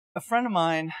A friend of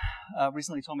mine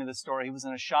recently told me this story. He was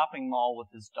in a shopping mall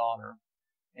with his daughter,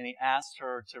 and he asked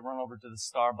her to run over to the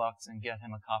Starbucks and get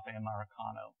him a cafe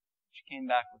Americano. She came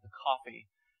back with the coffee,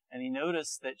 and he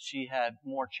noticed that she had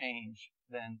more change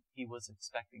than he was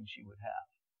expecting she would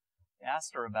have. He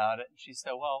asked her about it, and she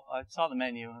said, well, I saw the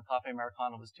menu, and the cafe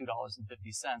Americano was $2.50,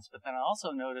 but then I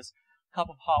also noticed a cup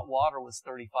of hot water was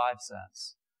 35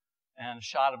 cents, and a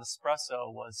shot of espresso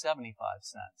was 75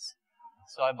 cents.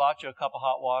 So I bought you a cup of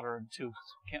hot water and 2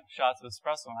 shots of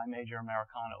espresso, and I made your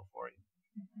Americano for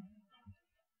you.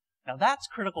 Now that's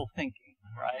critical thinking,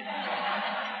 right?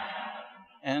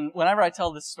 And whenever I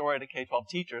tell this story to K-12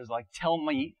 teachers, like, tell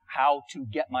me how to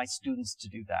get my students to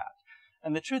do that.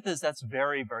 And the truth is that's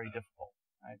very, very difficult,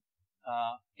 right?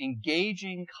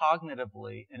 Engaging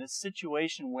cognitively in a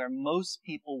situation where most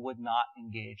people would not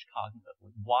engage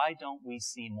cognitively. Why don't we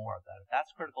see more of that? If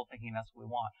that's critical thinking, that's what we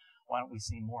want. Why don't we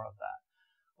see more of that?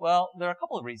 Well, there are a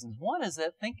couple of reasons. One is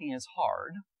that thinking is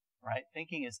hard, right?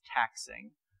 Thinking is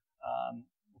taxing,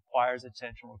 requires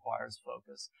attention, requires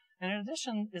focus. And in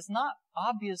addition, it's not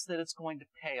obvious that it's going to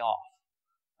pay off,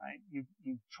 right? You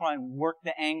try and work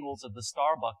the angles of the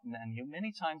Starbucks menu.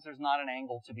 Many times there's not an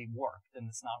angle to be worked, and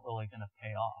it's not really going to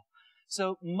pay off.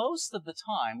 So most of the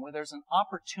time, where there's an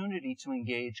opportunity to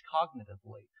engage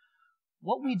cognitively,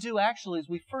 what we do actually is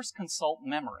we first consult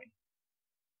memory.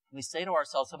 We say to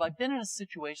ourselves, have I been in a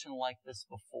situation like this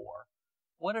before?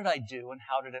 What did I do and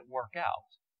how did it work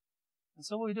out? And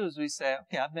so what we do is we say,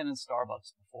 okay, I've been in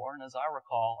Starbucks before, and as I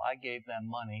recall, I gave them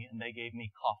money and they gave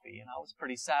me coffee, and I was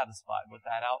pretty satisfied with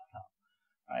that outcome,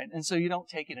 right? And so you don't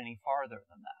take it any farther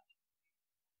than that.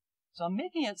 So I'm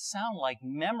making it sound like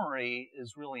memory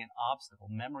is really an obstacle.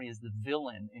 Memory is the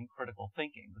villain in critical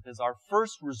thinking, because our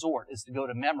first resort is to go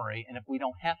to memory, and if we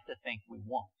don't have to think, we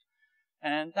won't.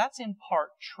 And that's in part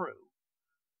true.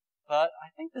 But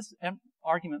I think this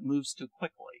argument moves too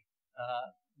quickly.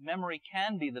 Memory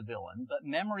can be the villain, but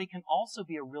memory can also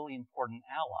be a really important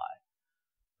ally.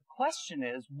 The question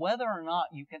is whether or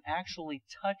not you can actually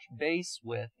touch base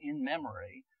with, in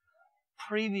memory,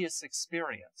 previous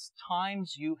experience,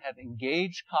 times you have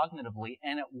engaged cognitively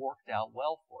and it worked out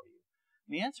well for you.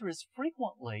 And the answer is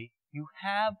frequently you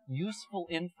have useful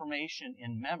information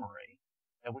in memory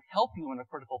that would help you in a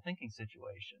critical thinking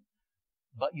situation,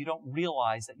 but you don't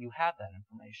realize that you have that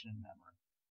information in memory.